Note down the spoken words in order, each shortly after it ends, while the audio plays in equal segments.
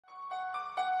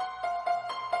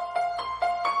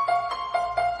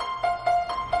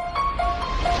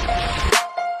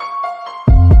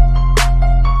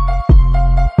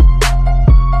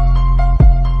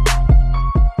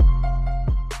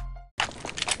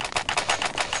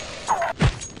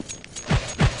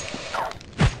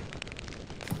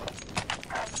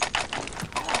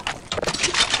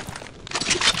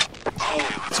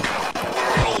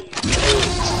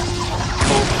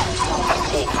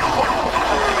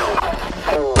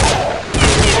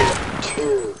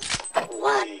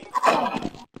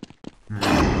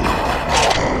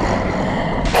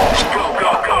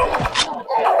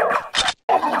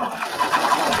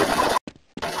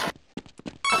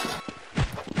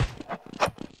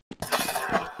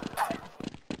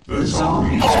The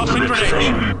zombies will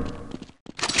return.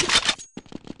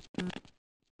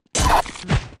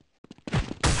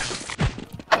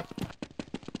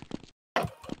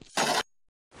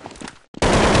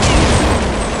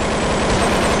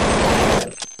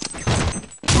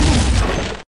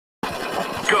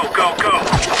 Go, go, go!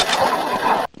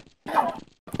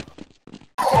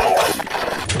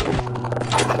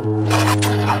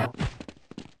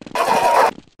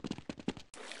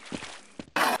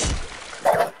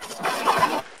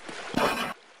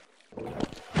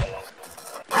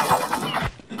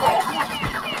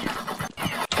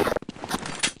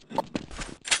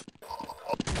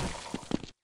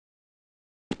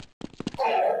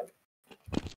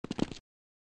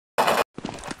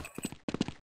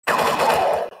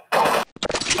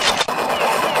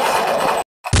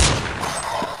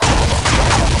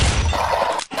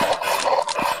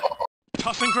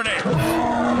 Tossing grenade!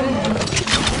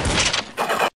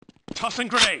 Tossing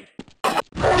grenade!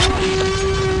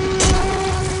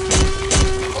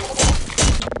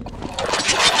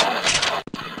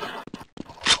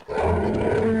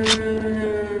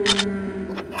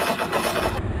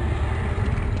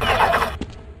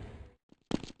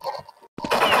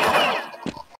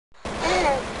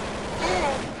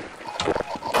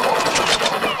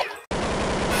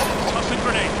 Tossing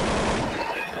grenade!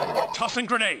 Tossing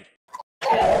grenade!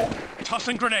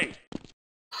 Tossing grenade!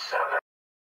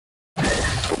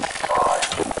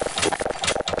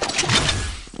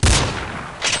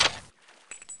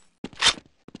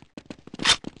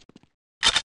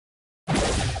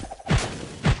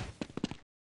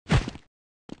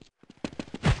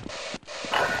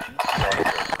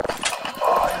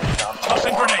 Tossing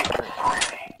grenade!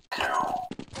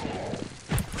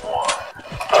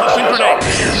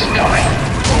 Is coming!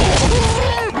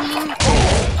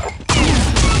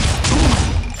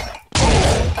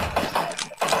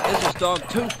 Dog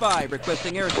 2-5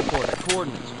 requesting air support at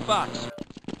coordinates. Fox.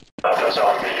 The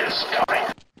zombie is coming.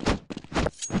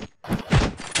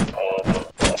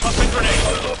 Tossing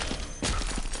grenade.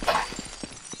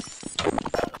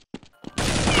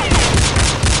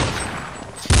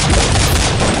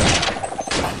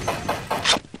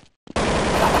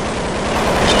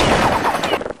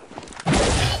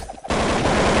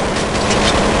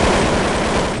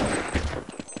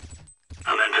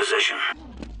 I'm in position.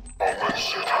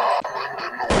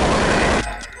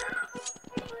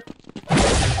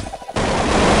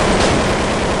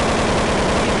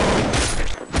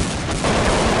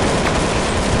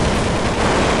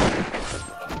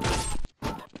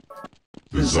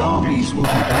 The zombies will be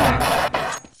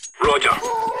back. Roger.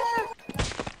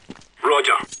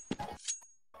 Roger.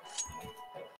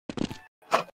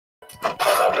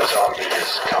 The zombie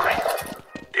is coming.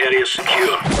 Area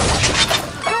secure.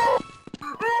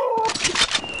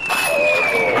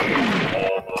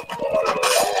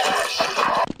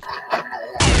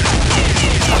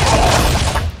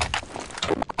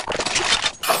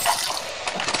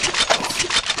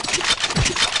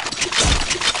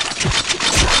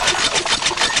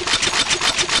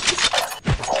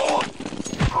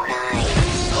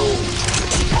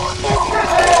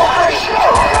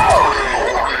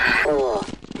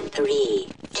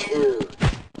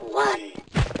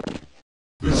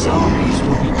 The zombies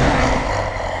will be back.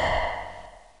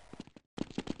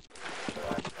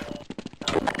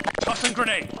 Tossing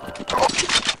grenade.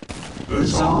 The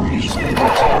zombies will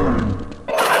return.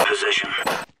 In position.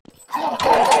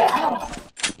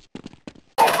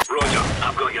 Roger,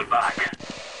 I've got your back.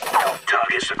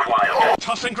 Targets acquired.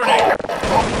 Tossing grenade.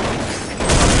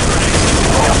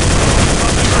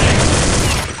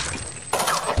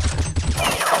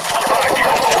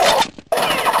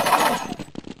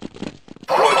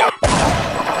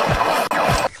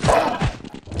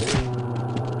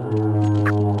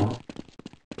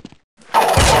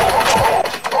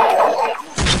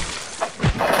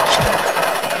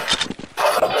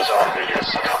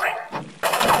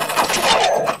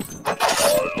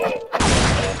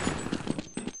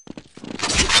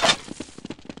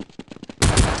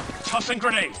 Tossing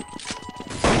grenade!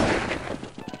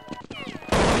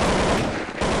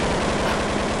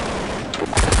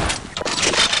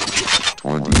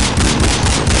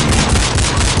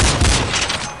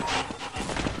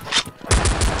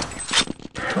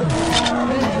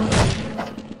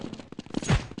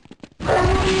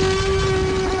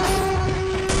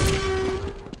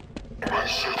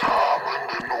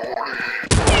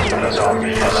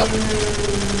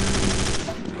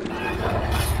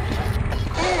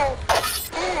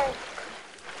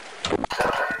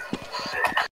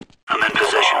 I'm in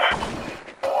position.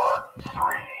 4, 3,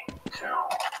 2,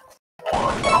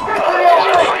 1.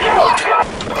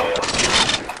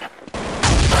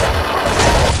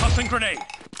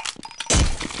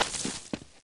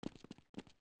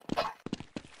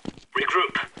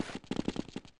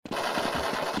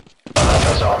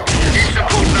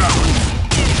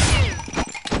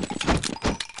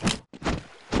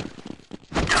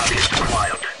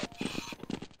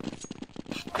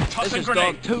 This is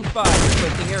Dog 2-5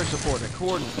 requesting air support at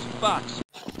coordinates. Fox.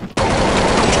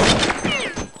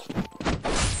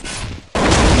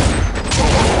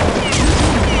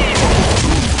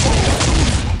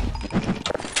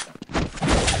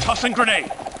 Tossing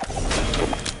grenade.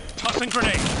 Tossing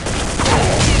grenade.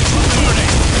 Tossing grenade.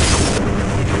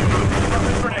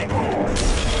 Tossing grenade.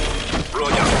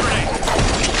 Roger. Grenade.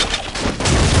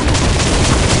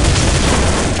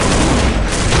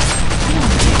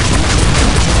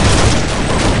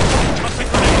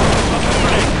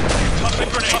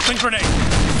 Tossing grenade!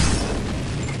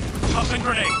 Tossing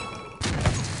grenade!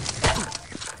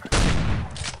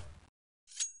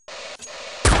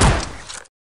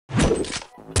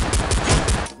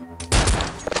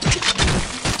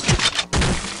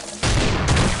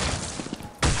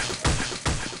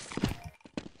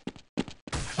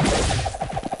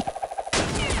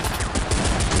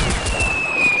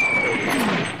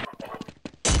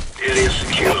 Area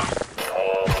secure.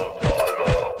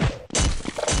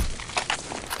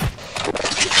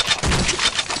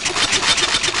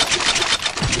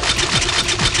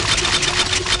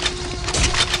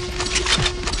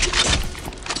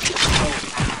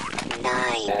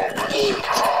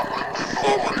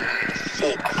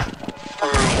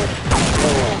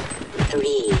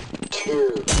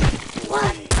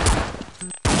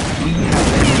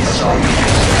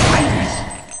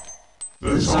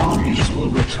 The zombies will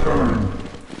return.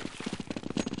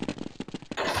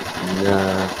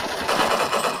 Nah.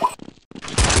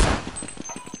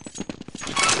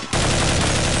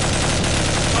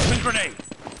 Tossing grenade!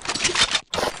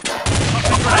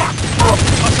 Tossing grenade!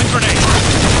 Tossing grenade!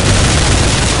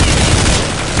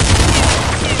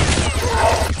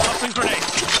 Tossing grenade!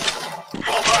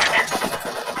 Fall back!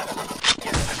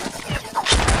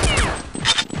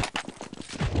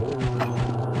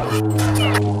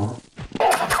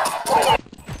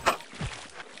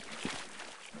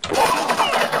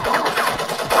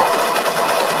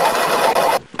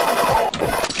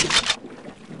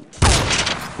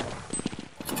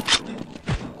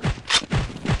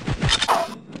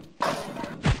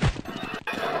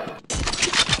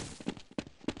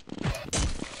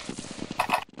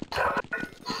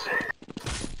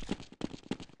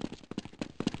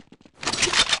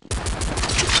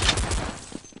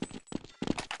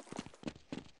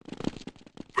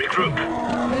 Regroup.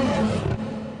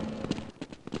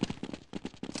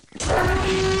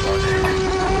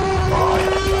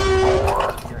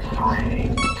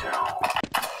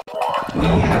 We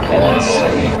have been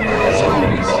saved by the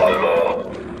zombies.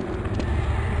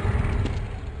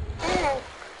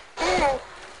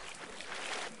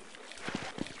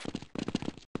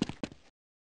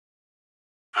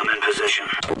 I'm in position.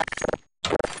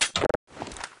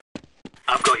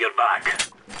 I've got your back.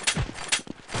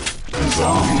 The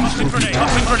zombies Tossing will be grenade!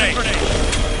 back. Tossing grenade!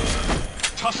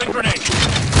 Tossing grenade!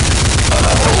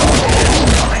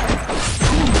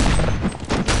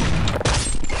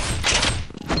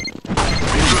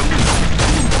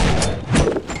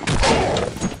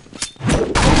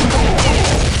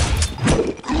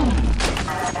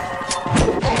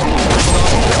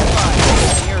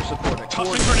 Air support at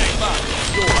Tossing coordinates. grenade! Fox.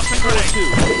 Tossing grenade! 2,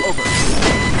 over.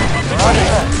 Tossing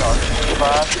grenade!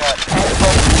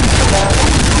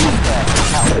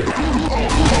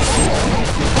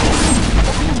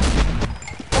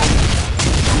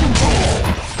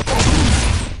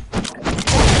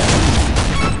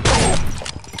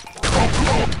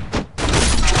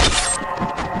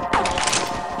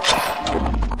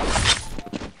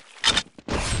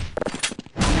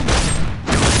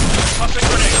 Tossing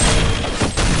grenade!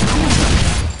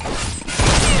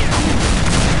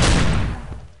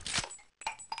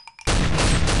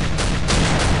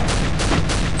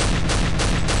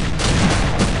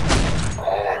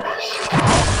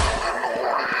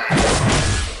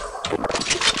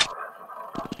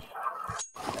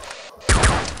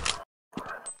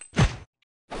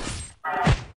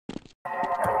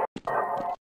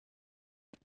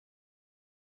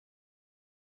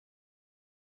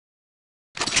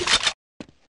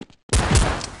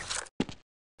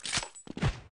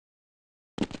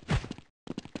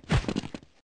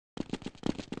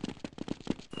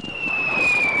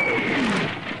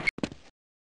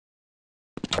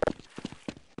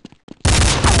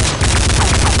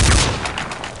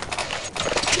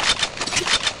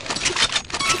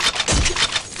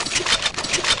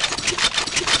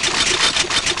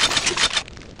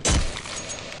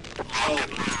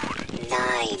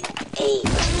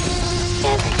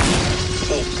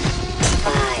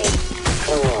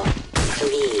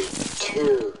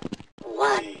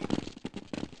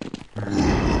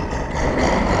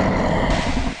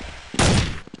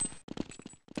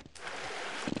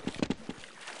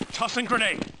 Tossing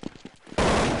grenade.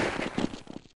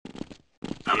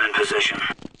 I'm in position.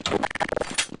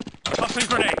 Tossing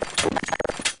grenade.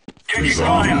 The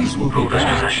zombies will be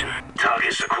back. Position.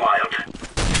 Targets acquired.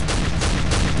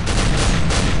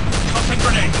 Tossing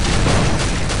grenade.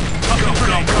 Tossing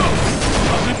grenade.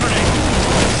 Tossing grenade.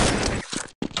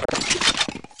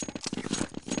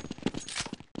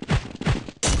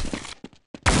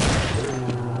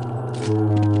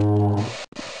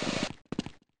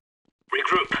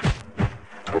 Regroup.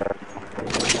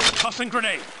 Tossing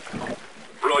grenade.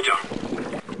 Roger.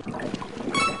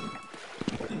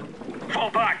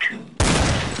 Fall back.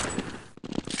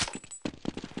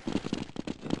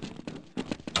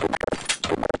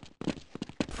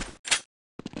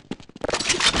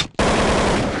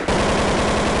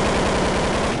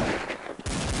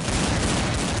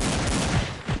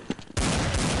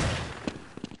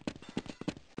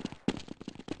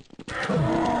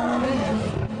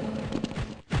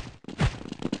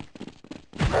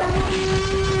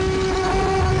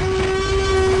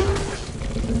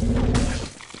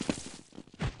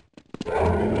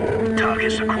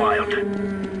 Targets acquired.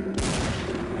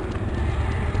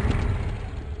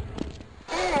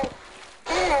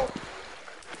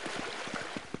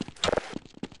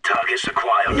 Targets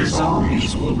acquired. The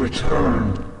zombies will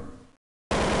return.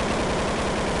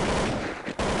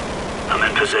 I'm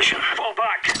in position. Fall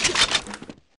back.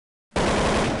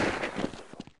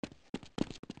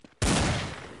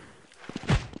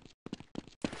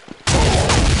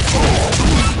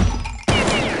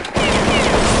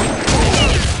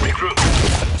 Regroup.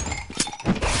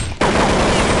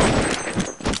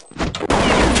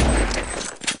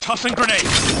 Tossing grenade.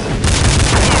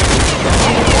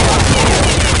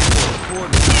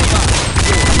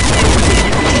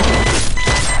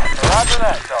 Roger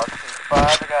that, Dog 2-5.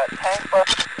 I got tank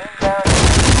busters inbound.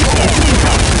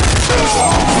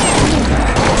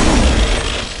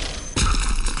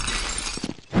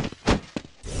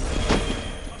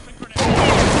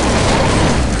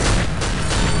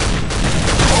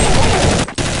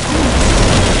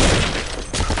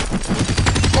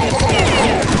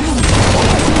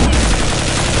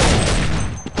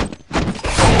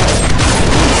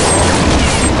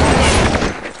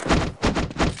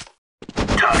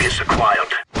 Targets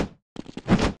acquired.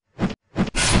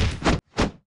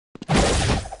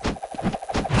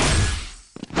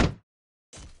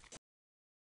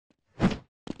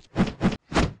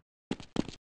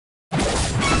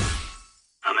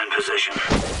 I'm in position.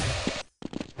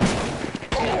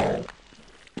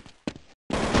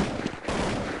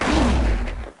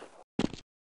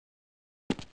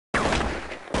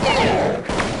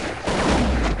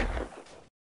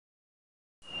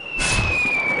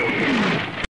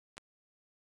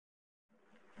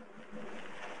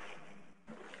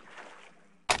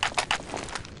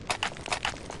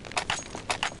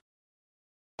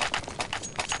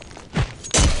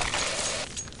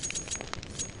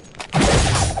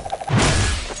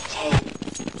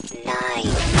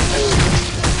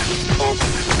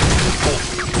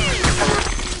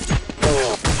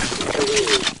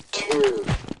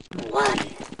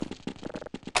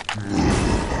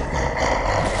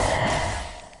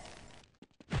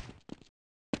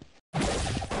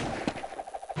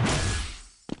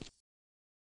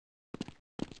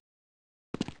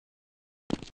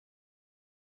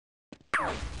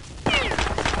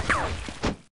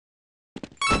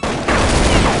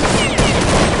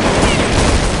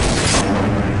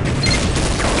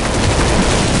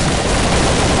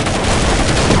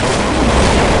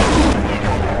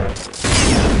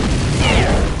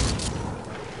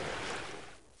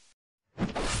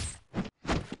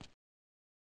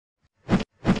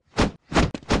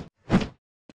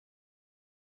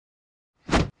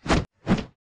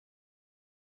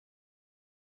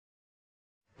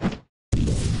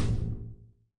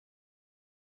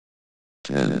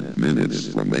 Ten minutes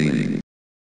remaining.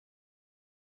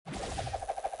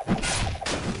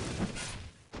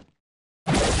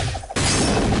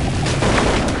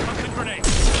 Tossing grenade.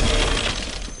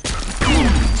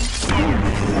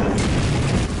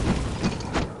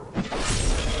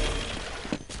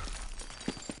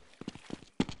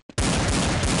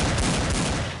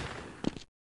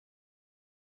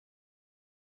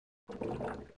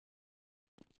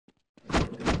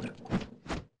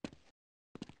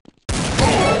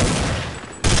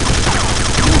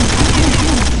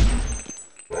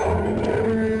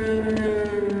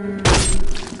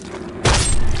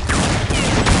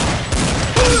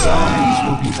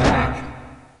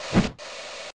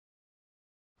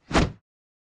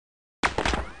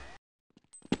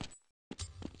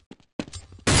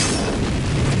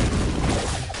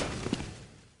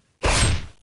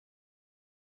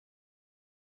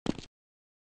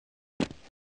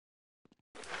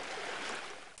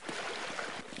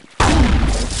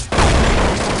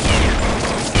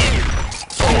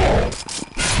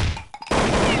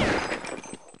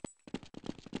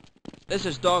 This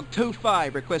is Dog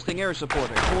 2-5 requesting air support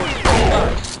at coordinates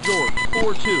Fox, George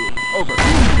 4-2. Over.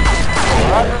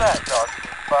 Roger that, Dog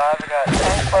 2-5. I got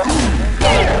tank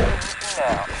busters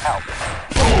now. Out.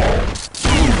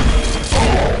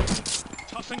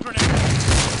 Tossing grenade.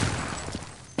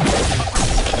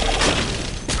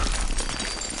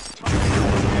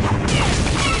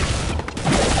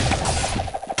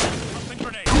 Tossing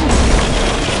grenade.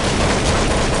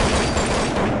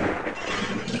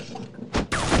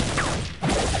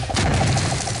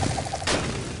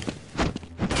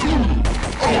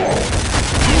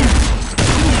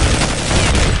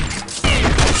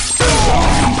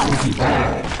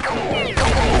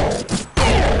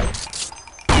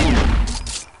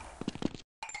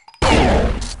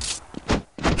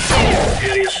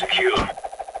 Area secure.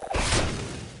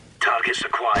 Targets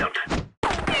acquired.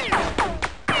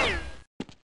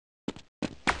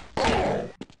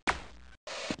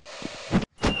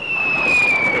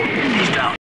 He's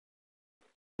down.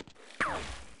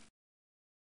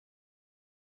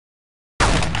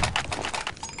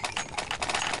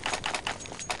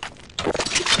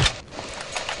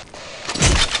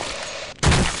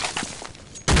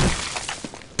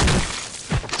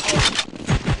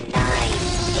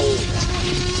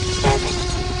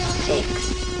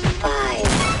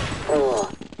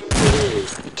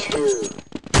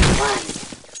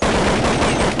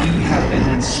 We have been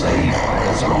enslaved by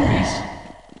the zombies.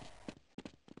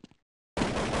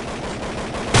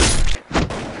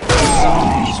 The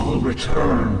zombies will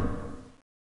return.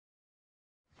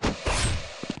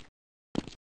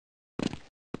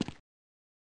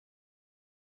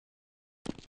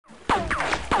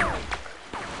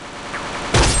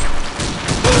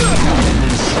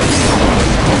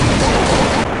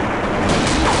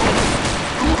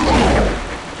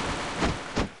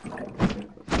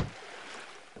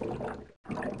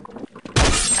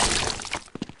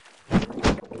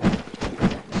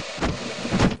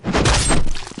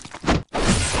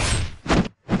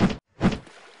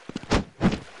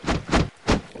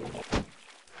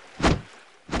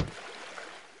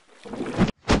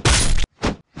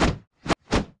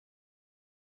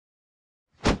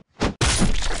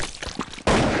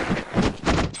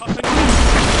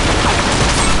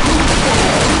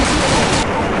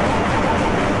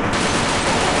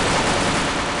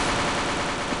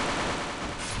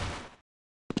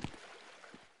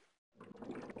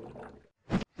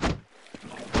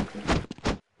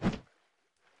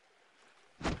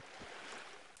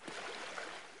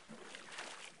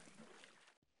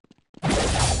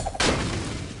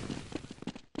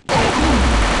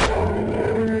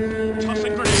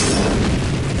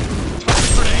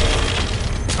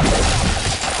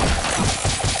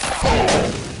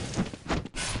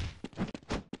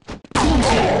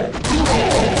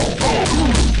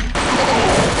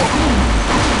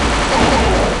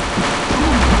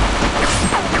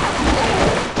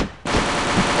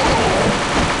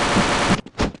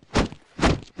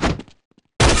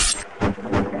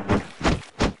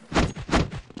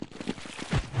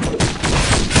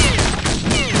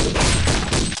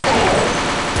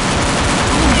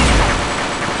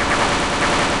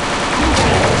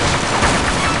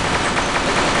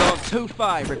 Dog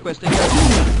 2-5 requesting air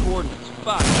support at coordinates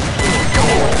Fox.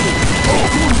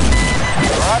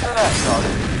 Roger that, Dog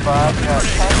 2-5. We got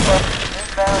tank busters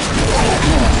inbound.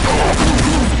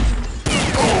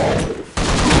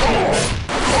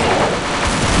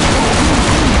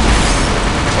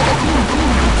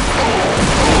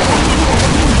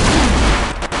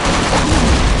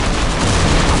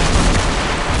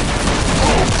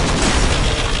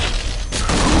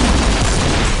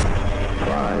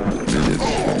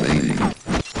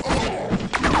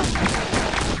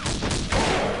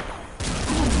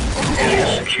 Area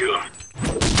secure.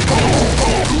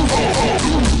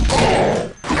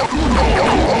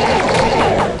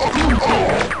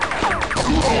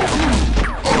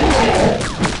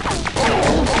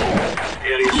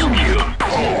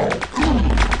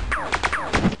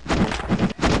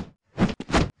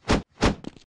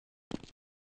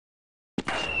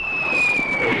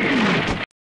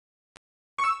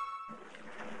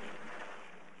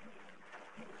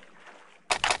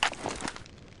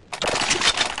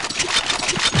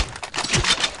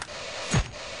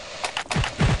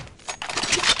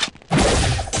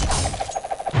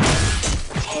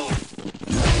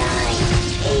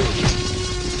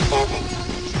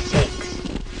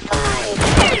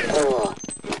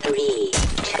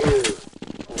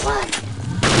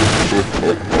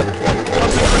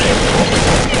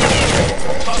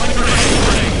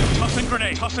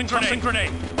 Tossing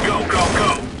grenade. Go, go,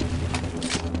 go.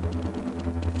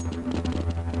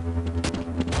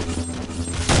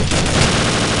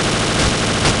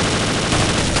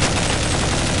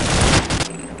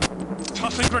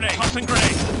 Tossing grenade. Tossing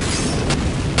grenade.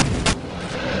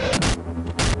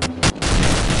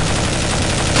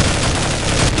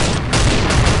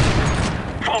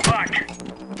 Fall back.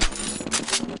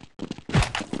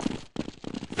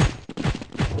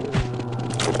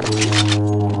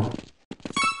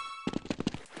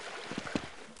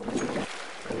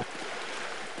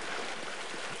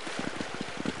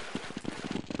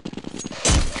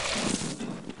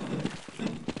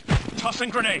 Tossing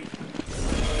grenade.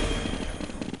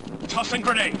 Tossing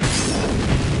grenade.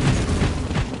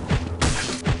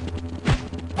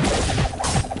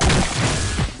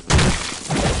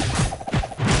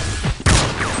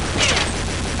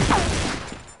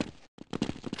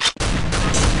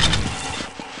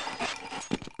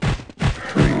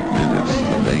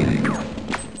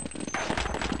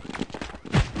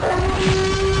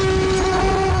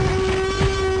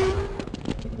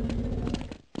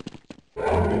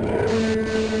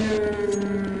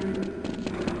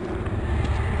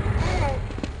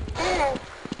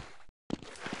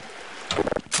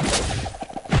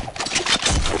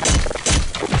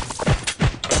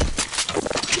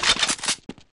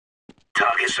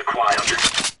 Targets acquired.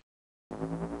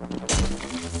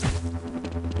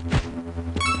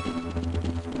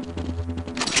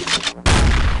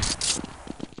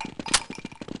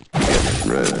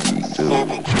 Ready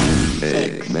to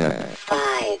choose map.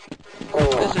 5, 4,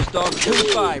 This is Dog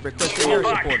 2-5 requesting air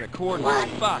support at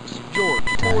coordinates Fox, George,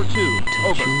 4-2.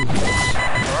 Over.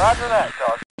 Roger that,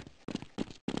 dog.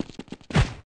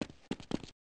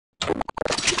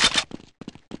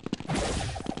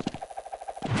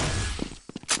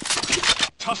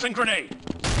 Tossing grenade.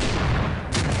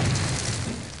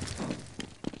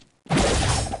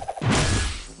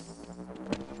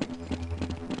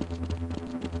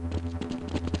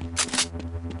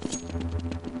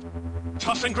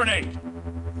 Tossing grenade.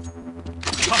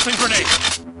 Tossing grenade.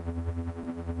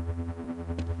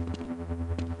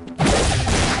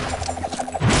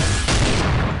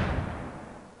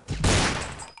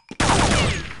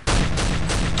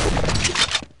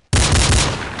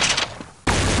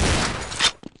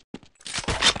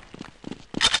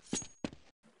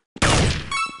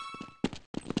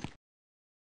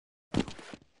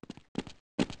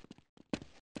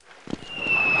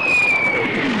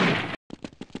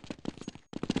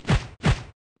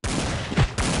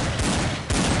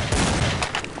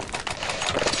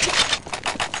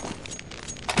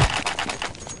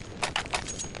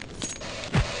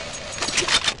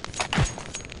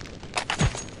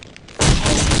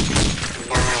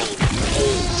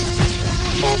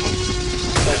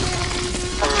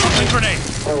 Grenade.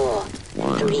 4,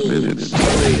 1 3, minute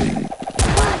remaining.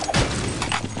 1.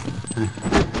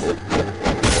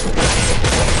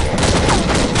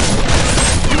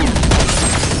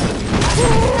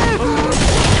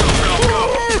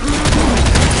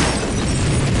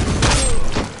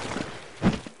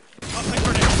 Tossing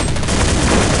grenade.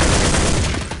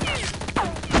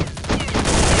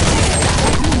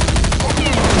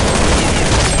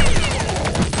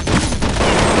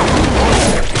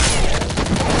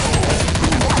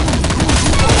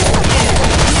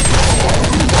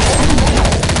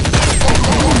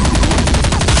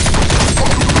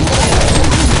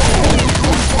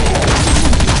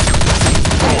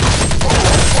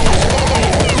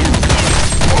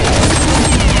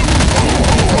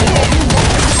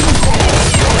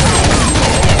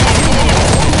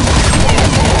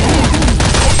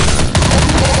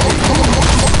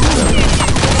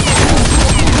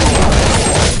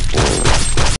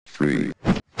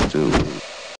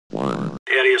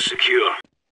 Area secure.